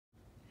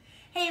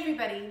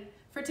everybody!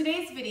 For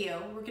today's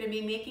video, we're going to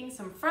be making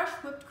some fresh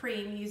whipped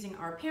cream using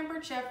our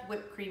Pampered Chef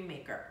whipped cream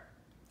maker.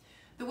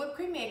 The whipped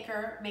cream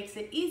maker makes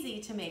it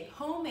easy to make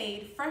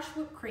homemade fresh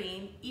whipped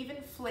cream, even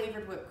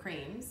flavored whipped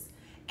creams,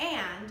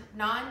 and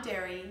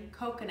non-dairy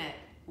coconut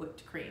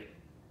whipped cream.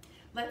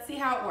 Let's see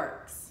how it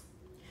works.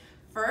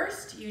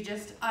 First, you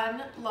just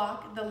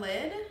unlock the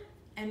lid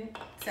and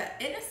set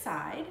it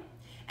aside,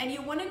 and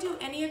you want to do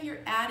any of your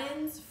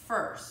add-ins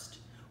first.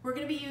 We're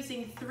going to be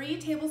using 3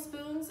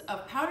 tablespoons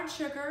of powdered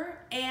sugar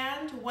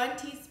and 1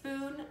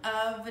 teaspoon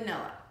of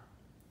vanilla.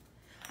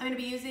 I'm going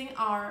to be using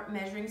our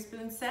measuring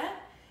spoon set,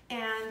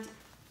 and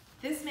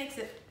this makes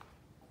it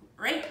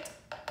great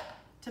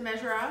to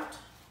measure out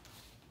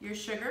your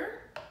sugar.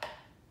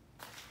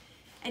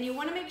 And you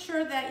want to make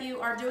sure that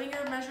you are doing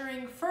your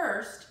measuring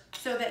first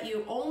so that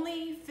you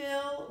only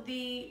fill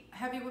the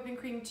heavy whipping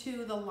cream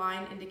to the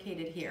line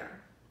indicated here.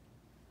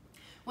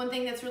 One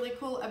thing that's really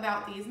cool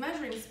about these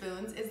measuring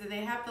spoons is that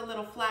they have the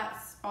little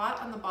flat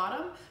spot on the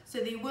bottom, so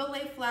they will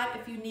lay flat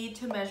if you need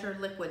to measure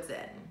liquids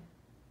in,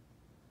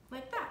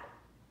 like that.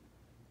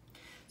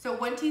 So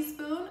 1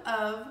 teaspoon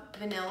of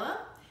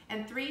vanilla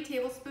and 3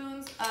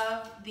 tablespoons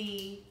of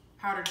the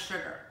powdered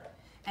sugar.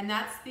 And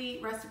that's the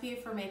recipe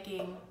for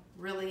making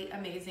really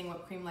amazing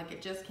whipped cream like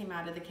it just came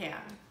out of the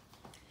can.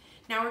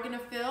 Now we're gonna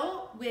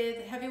fill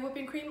with heavy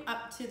whipping cream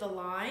up to the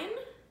line.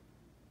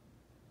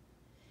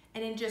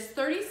 And in just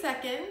 30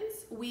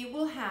 seconds, we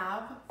will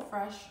have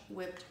fresh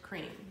whipped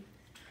cream.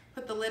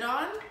 Put the lid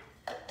on,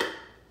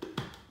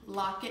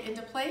 lock it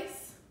into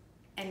place,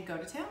 and go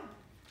to town.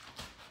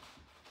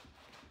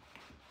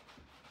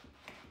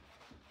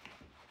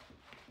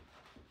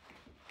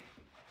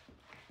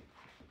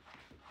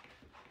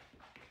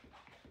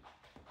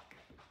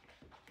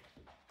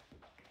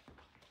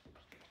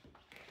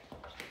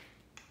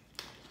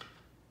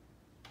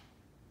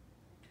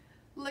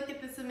 Look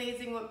at this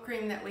amazing whipped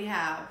cream that we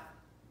have.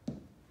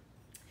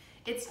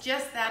 It's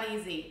just that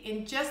easy.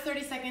 In just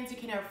 30 seconds, you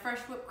can have fresh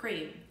whipped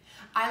cream.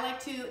 I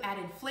like to add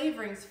in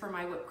flavorings for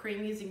my whipped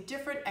cream using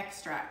different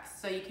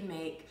extracts. So you can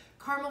make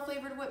caramel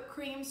flavored whipped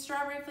cream,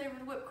 strawberry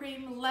flavored whipped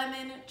cream,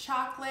 lemon,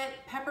 chocolate,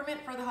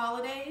 peppermint for the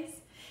holidays.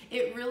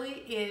 It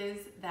really is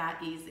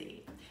that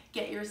easy.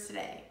 Get yours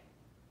today.